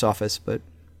in the press office. But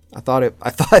I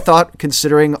thought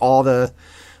considering all the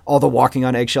walking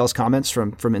on eggshells comments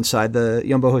from inside the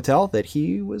Jumbo Hotel, that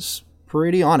he was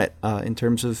pretty on it in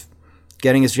terms of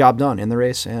getting his job done in the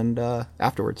race and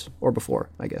afterwards, or before,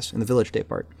 I guess, in the Village Day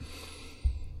part.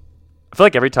 I feel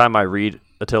like every time I read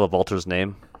Attila Valter's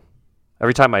name,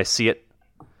 every time I see it,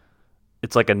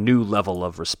 it's like a new level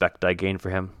of respect I gain for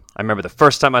him. I remember the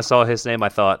first time I saw his name, I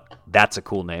thought, that's a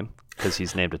cool name, because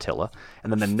he's named Attila.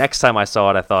 And then the next time I saw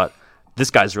it, I thought,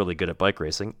 this guy's really good at bike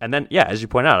racing. And then, yeah, as you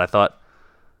point out, I thought,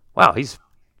 wow, he's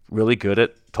really good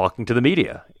at talking to the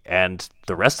media. And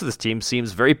the rest of this team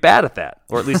seems very bad at that,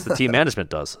 or at least the team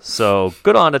management does. So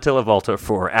good on Attila Valter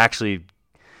for actually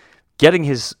getting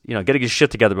his shit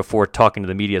together before talking to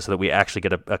the media, so that we actually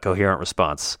get a coherent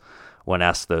response when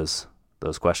asked those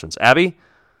questions. Abby,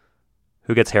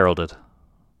 who gets heralded?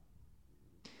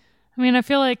 I mean, I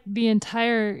feel like the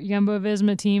entire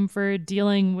Jumbo-Visma team for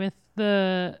dealing with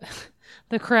the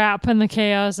crap and the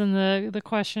chaos and the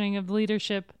questioning of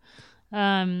leadership,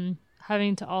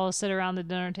 having to all sit around the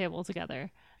dinner table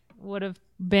together would have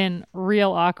been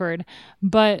real awkward,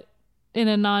 but in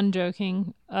a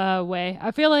non-joking way.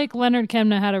 I feel like Leonard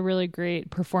Kemna had a really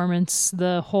great performance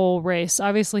the whole race.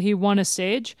 Obviously, he won a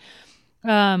stage,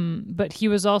 but he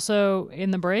was also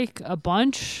in the break a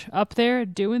bunch up there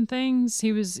doing things.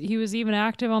 He was even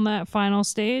active on that final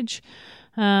stage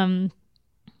for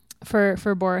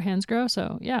Bora Hansgrohe.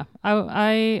 So yeah,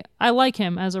 I like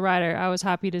him as a rider. I was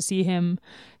happy to see him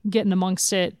getting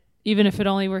amongst it, even if it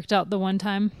only worked out the one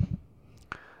time.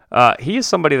 He is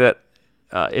somebody that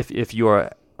if you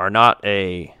are not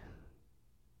a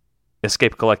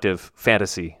Escape Collective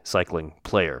fantasy cycling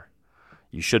player,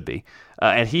 you should be.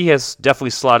 And he has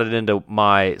definitely slotted into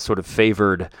my sort of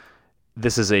favored,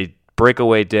 this is a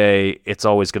breakaway day, it's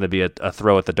always going to be a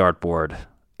throw at the dartboard.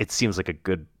 It seems like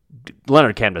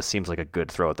Leonard Canvas seems like a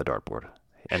good throw at the dartboard.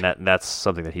 And that's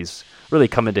something that he's really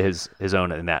come into his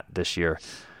own in that this year.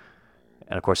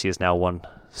 And of course, he has now won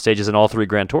stages in all 3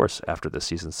 Grand Tours after this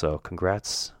season. So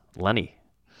congrats, Lenny.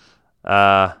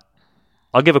 I'll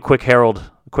give a quick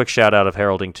shout out of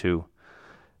heralding to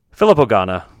Philip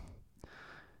Ogana,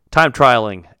 time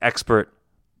trialing expert,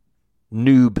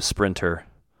 noob sprinter.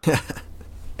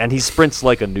 And he sprints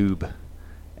like a noob.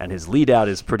 And his lead out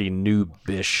is pretty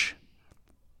noobish.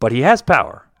 But he has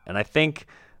power. And I think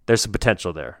there's some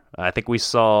potential there. I think we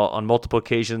saw on multiple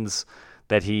occasions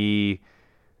that he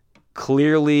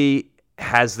clearly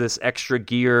has this extra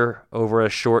gear over a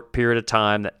short period of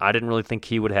time that I didn't really think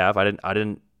he would have. I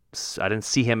didn't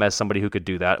see him as somebody who could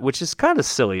do that, which is kind of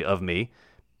silly of me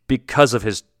because of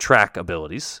his track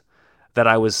abilities. That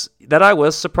I was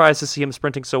surprised to see him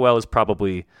sprinting so well is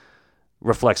probably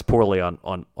reflects poorly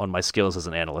on my skills as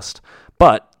an analyst.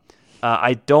 But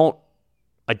I don't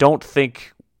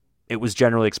think it was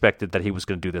generally expected that he was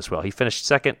going to do this well. He finished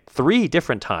second 3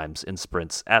 different times in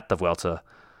sprints at the Vuelta.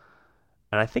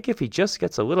 And I think if he just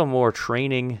gets a little more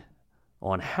training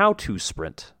on how to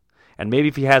sprint, and maybe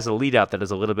if he has a lead out that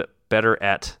is a little bit better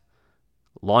at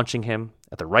launching him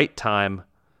at the right time,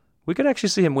 we could actually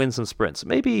see him win some sprints.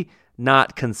 Maybe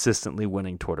not consistently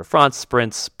winning Tour de France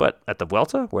sprints, but at the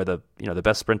Vuelta, where the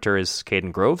best sprinter is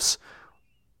Caden Groves,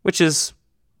 which is,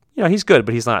 he's good,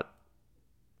 but he's not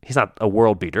a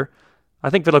world beater. I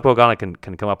think Philip Ogana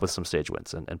can come up with some stage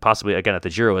wins, and possibly again at the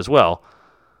Giro as well.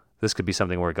 This could be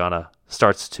something where Ghana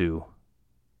starts to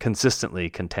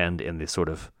consistently contend in the sort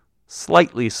of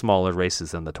slightly smaller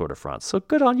races than the Tour de France. So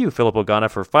good on you, Philip Ogana,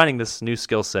 for finding this new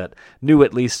skill set, new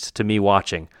at least to me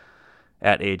watching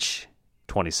at age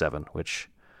 27, which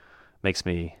makes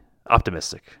me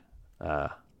optimistic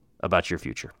about your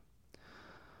future.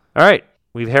 All right,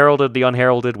 we've heralded the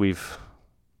unheralded. We've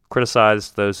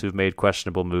criticized those who've made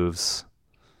questionable moves.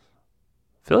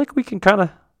 I feel like we can kind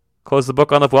of close the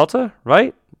book on the Vuelta,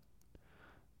 right?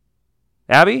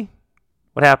 Abby,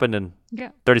 what happened in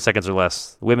 30 seconds or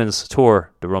less? Women's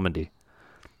Tour de Romandie.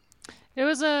 It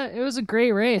was a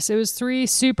great race. It was 3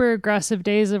 super aggressive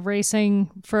days of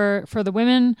racing for the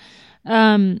women.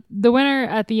 The winner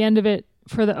at the end of it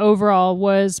for the overall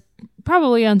was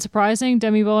probably unsurprising,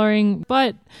 Demi Vollering,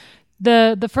 but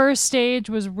the first stage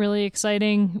was really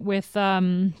exciting with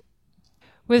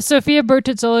Sofia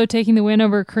Bertizzolo taking the win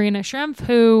over Karina Schrempf,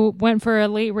 who went for a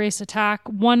late race attack,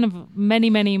 one of many,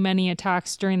 many, many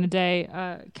attacks during the day.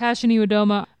 Kasia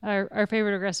Niewiadoma, our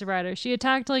favorite aggressive rider, she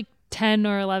attacked like 10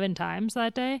 or 11 times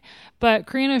that day, but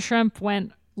Karina Schrempf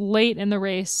went late in the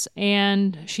race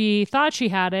and she thought she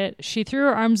had it. She threw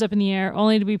her arms up in the air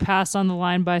only to be passed on the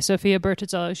line by Sofia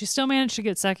Bertizzolo. She still managed to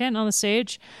get second on the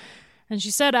stage, and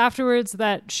she said afterwards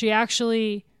that she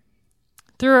actually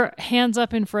threw her hands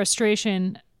up in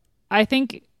frustration. I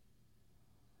think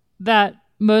that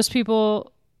most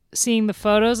people seeing the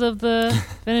photos of the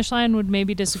finish line would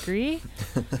maybe disagree.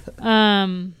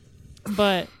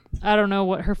 But I don't know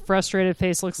what her frustrated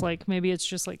face looks like. Maybe it's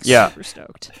just like super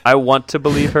stoked. I want to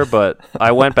believe her, but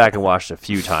I went back and watched a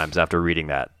few times after reading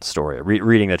that story,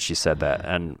 reading that she said that.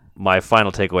 And my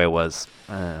final takeaway was,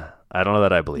 I don't know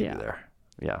that I believe you there.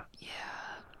 Yeah.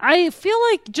 I feel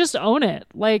like just own it.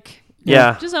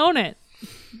 Just own it.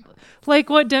 Like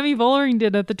what Demi Vollering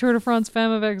did at the Tour de France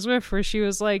Femme avec Zwift, where she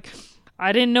was like,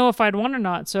 I didn't know if I'd won or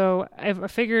not, so I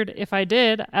figured if I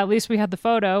did, at least we had the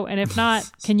photo, and if not,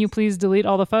 can you please delete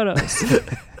all the photos?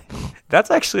 That's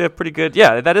actually a pretty good,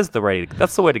 that's the way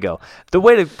to go. The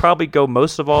way to probably go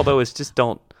most of all, though, is just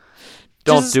don't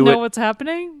just do know it what's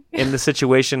happening in the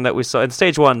situation that we saw in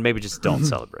stage 1. Maybe just don't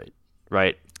celebrate,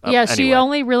 right? She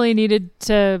only really needed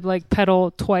to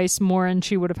pedal twice more and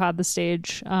she would have had the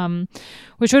stage,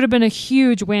 which would have been a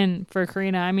huge win for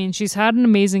Karina. I mean, she's had an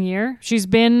amazing year. She's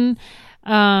been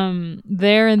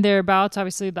there and thereabouts,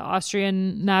 obviously the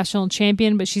Austrian national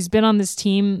champion, but she's been on this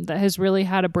team that has really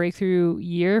had a breakthrough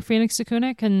year, Phoenix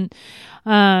Secunic. And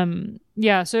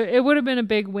so it would have been a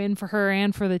big win for her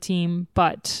and for the team,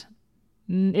 but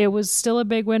it was still a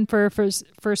big win for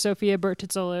Sofia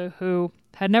Bertizzolo, who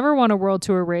had never won a World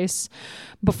Tour race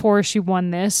before she won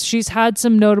this. She's had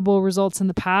some notable results in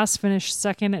the past, finished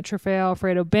second at Trofeo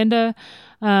Alfredo Binda.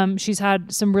 She's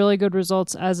had some really good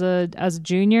results as a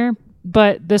junior,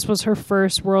 but this was her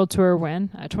first World Tour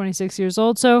win at 26 years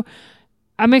old. So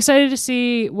I'm excited to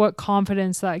see what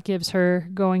confidence that gives her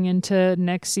going into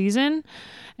next season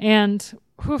and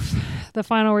the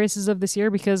final races of this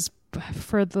year, because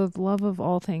for the love of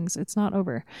all things, it's not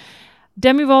over.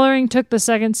 Demi Vollering took the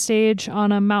second stage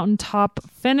on a mountaintop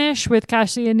finish, with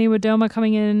Kasia Niewiadoma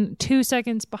coming in 2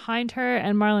 seconds behind her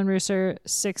and Marlen Reusser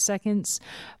 6 seconds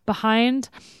behind.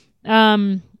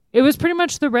 It was pretty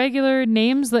much the regular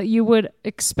names that you would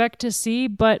expect to see,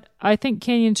 but I think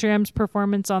Canyon SRAM's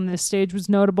performance on this stage was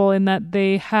notable in that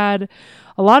they had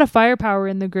a lot of firepower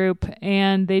in the group,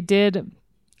 and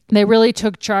they really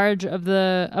took charge of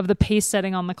the pace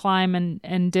setting on the climb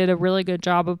and did a really good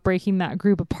job of breaking that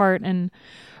group apart and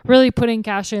really putting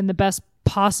Kasia in the best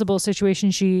possible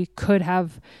situation she could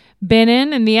have been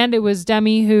in. In the end, it was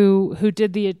Demi who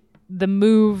did the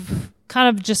move, kind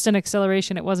of just an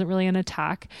acceleration. It wasn't really an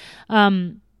attack.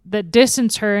 That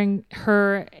distanced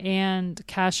her and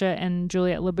Kasia and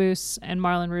Juliette Labous and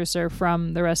Marlen Reusser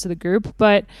from the rest of the group.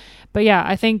 But yeah,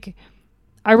 I think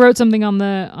I wrote something on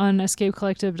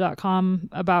escapecollective.com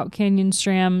about Canyon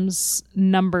SRAM's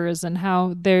numbers and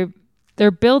how they're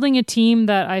building a team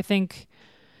that I think,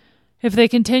 if they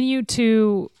continue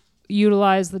to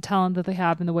utilize the talent that they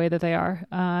have in the way that they are,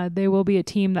 they will be a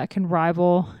team that can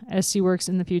rival SC Works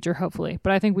in the future, hopefully.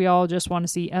 But I think we all just want to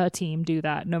see a team do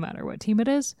that, no matter what team it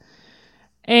is.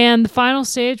 And the final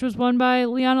stage was won by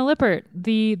Liana Lippert,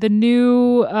 the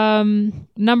new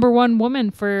number one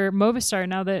woman for Movistar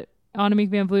now that Annemiek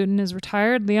van Vleuten is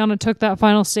retired. Liana took that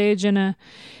final stage in a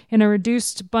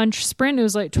reduced bunch sprint. It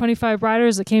was like 25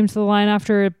 riders that came to the line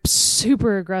after a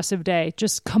super aggressive day,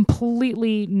 just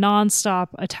completely nonstop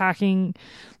attacking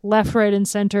left, right, and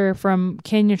center from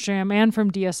Canyon SRAM and from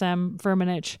DSM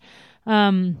Firmenich.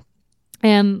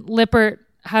 And Lippert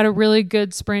had a really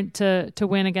good sprint to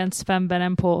win against Fem Van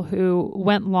Empel, who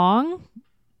went long.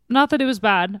 Not that it was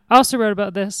bad. I also wrote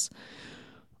about this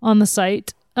on the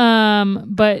site.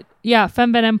 But yeah,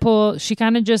 Fem Van Empel, she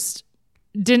kind of just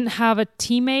didn't have a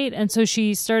teammate, and so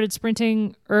she started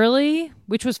sprinting early,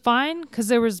 which was fine because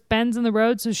there was bends in the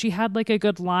road, so she had like a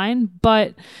good line,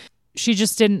 but she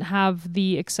just didn't have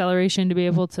the acceleration to be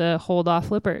able to hold off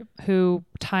Lippert, who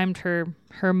timed her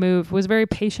move, was very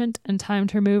patient and timed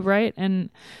her move right,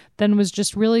 and then was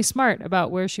just really smart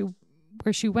about where she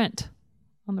went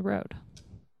on the road.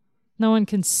 No one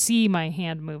can see my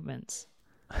hand movements.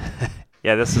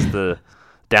 Yeah, this is the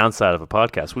downside of a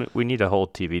podcast. We need a whole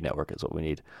TV network is what we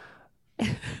need.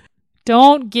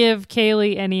 Don't give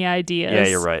Kaylee any ideas. Yeah,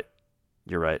 you're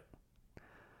right.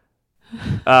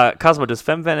 Cosmo, does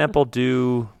Fem Van Empel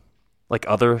do like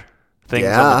other things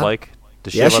on the bike?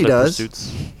 Does she have other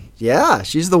pursuits? Yeah,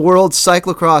 she's the world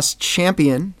cyclocross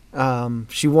champion.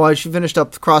 She finished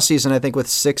up the cross season, I think, with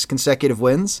 6 consecutive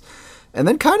wins. And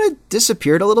then kind of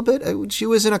disappeared a little bit. She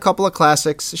was in a couple of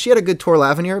classics. She had a good Tour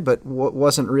l'Avenir, but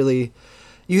wasn't really...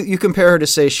 You compare her to,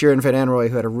 say, Shirin Van Anrooy,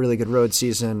 who had a really good road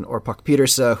season, or Puck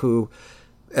Pieterse, who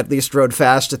at least rode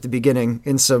fast at the beginning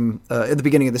in the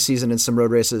beginning of the season in some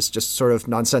road races, just sort of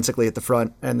nonsensically at the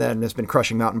front, and then has been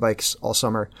crushing mountain bikes all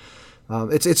summer.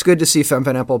 It's good to see Fem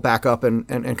Van Empel back up and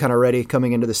kind of ready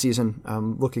coming into the season.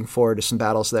 I'm looking forward to some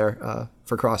battles there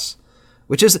for cross.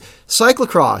 Which is,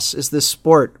 cyclocross is this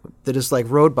sport that is like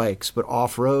road bikes, but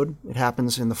off-road. It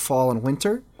happens in the fall and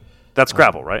winter. That's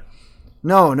gravel, right?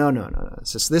 No.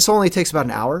 It's just, this only takes about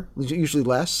an hour, usually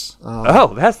less.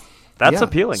 That's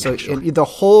appealing, so actually.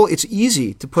 It's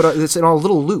easy to put up, it's in a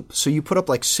little loop. So you put up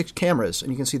like 6 cameras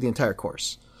and you can see the entire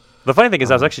course. The funny thing is,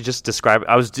 I was actually just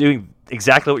I was doing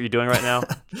exactly what you're doing right now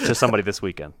to somebody this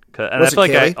weekend. And I feel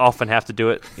like I often have to do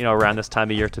it, around this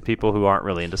time of year to people who aren't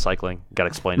really into cycling. Got to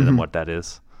explain to them what that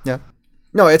is. Yeah.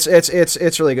 No, it's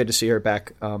really good to see her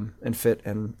back and fit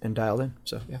and dialed in.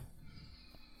 So, yeah.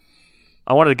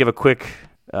 I wanted to give a quick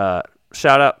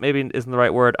shout out, maybe isn't the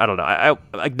right word. I don't know.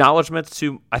 Acknowledgement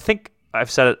to, I think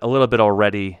I've said it a little bit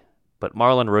already, but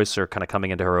Marlen Reusser kind of coming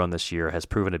into her own this year has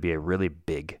proven to be a really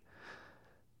big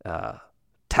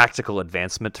tactical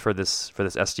advancement for this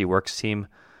SD Works team,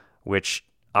 which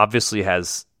obviously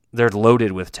they're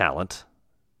loaded with talent,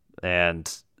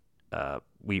 and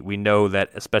we know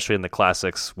that especially in the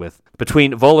classics,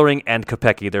 between Vollering and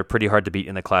Kopecky, they're pretty hard to beat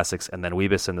in the classics, and then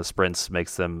Wiebes in the sprints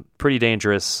makes them pretty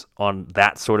dangerous on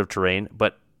that sort of terrain.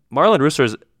 But Marlen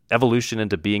Reusser's evolution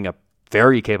into being a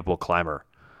very capable climber,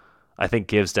 I think,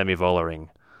 gives Demi Vollering,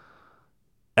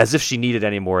 as if she needed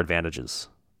any more advantages,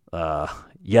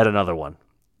 yet another one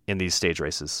in these stage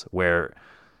races where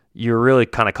you're really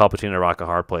kind of caught between a rock and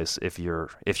a hard place. If you're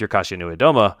Kasia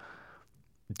Niewiadoma,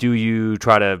 do you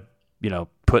try to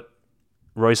put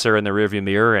Reusser in the rearview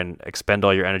mirror and expend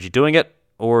all your energy doing it,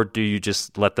 or do you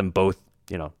just let them both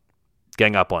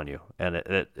gang up on you? And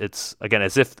it's again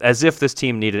as if this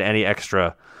team needed any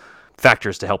extra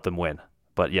factors to help them win.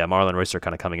 But yeah, Marlon Reusser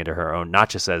kind of coming into her own, not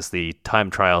just as the time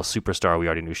trial superstar we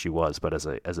already knew she was, but as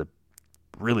a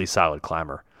really solid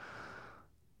climber.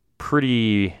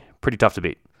 Pretty tough to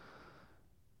beat.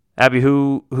 Abby,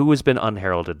 who has been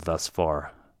unheralded thus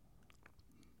far?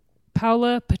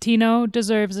 Paula Patino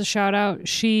deserves a shout out.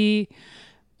 She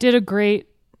did a great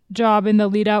job in the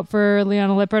lead out for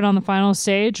Liana Lippert on the final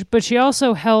stage, but she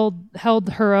also held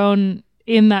her own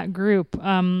in that group.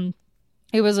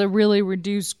 It was a really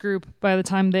reduced group by the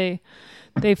time they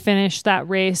finished that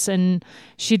race, and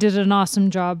she did an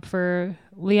awesome job for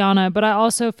Liana. But I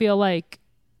also feel like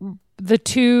the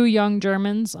two young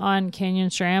Germans on Canyon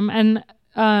SRAM, and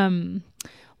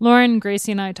Lauren,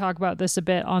 Gracie, and I talk about this a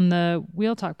bit on the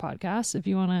Wheel Talk podcast, if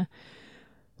you want to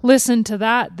listen to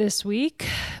that this week.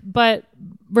 But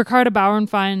Ricarda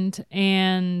Bauernfeind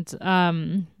and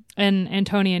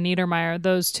Antonia Niedermeyer,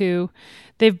 those two,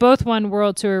 they've both won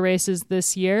World Tour races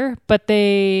this year, but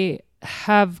they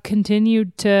have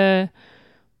continued to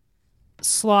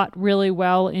slot really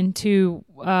well into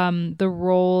the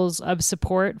roles of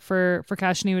support for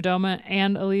Kasia Niewiadoma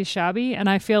and Elise Chabbey. And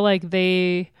I feel like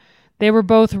they were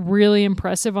both really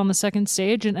impressive on the second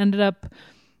stage and ended up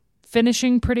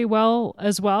finishing pretty well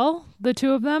as well, the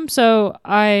two of them. So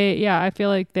I feel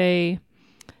like they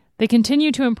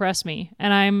continue to impress me,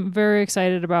 and I'm very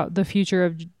excited about the future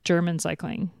of German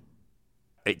cycling.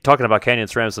 Talking about Canyon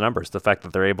SRAM's numbers, the fact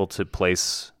that they're able to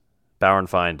place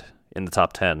Bauernfeind in the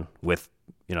top 10 with,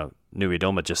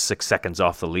 Niewiadoma just 6 seconds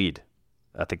off the lead.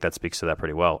 I think that speaks to that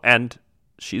pretty well. And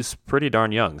she's pretty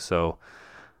darn young, so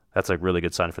that's a really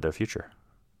good sign for their future.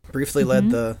 Briefly led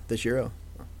the Giro,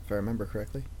 if I remember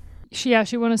correctly. She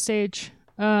won a stage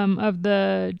of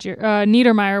the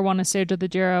Niedermeyer won a stage of the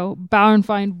Giro.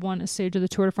 Bauernfeind won a stage of the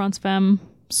Tour de France Femme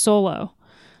solo.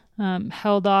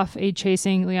 Held off a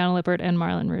chasing Liana Lippert and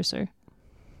Marlon Reusser.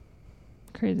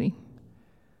 Crazy.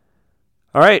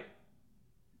 All right.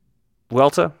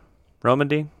 Vuelta,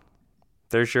 Romandy,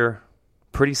 there's your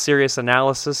pretty serious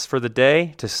analysis for the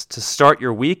day to start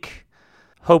your week.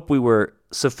 Hope we were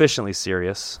sufficiently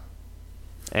serious.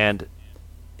 And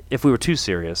if we were too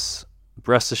serious,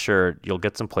 rest assured you'll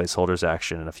get some placeholders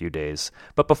action in a few days.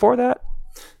 But before that,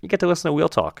 you get to listen to Wheel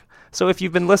Talk. So if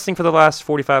you've been listening for the last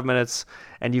 45 minutes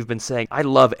and you've been saying, I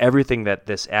love everything that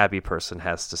this Abby person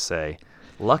has to say,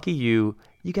 lucky you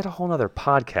get a whole nother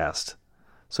podcast.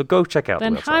 So go check out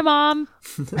then Wheel hi, Talk. Mom.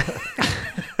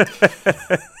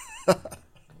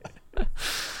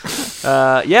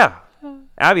 Yeah.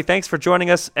 Abby, thanks for joining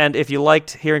us. And if you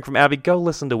liked hearing from Abby, go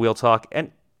listen to Wheel Talk.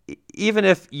 And even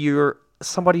if you're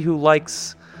somebody who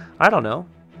likes, I don't know,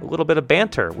 a little bit of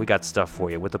banter, we got stuff for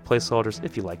you with the placeholders.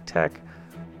 If you like tech,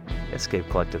 Escape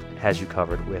Collective has you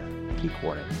covered with Geek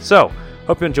Warning. So,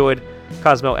 hope you enjoyed.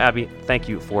 Cosmo, Abby, thank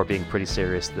you for being pretty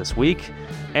serious this week,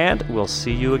 and we'll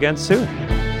see you again soon.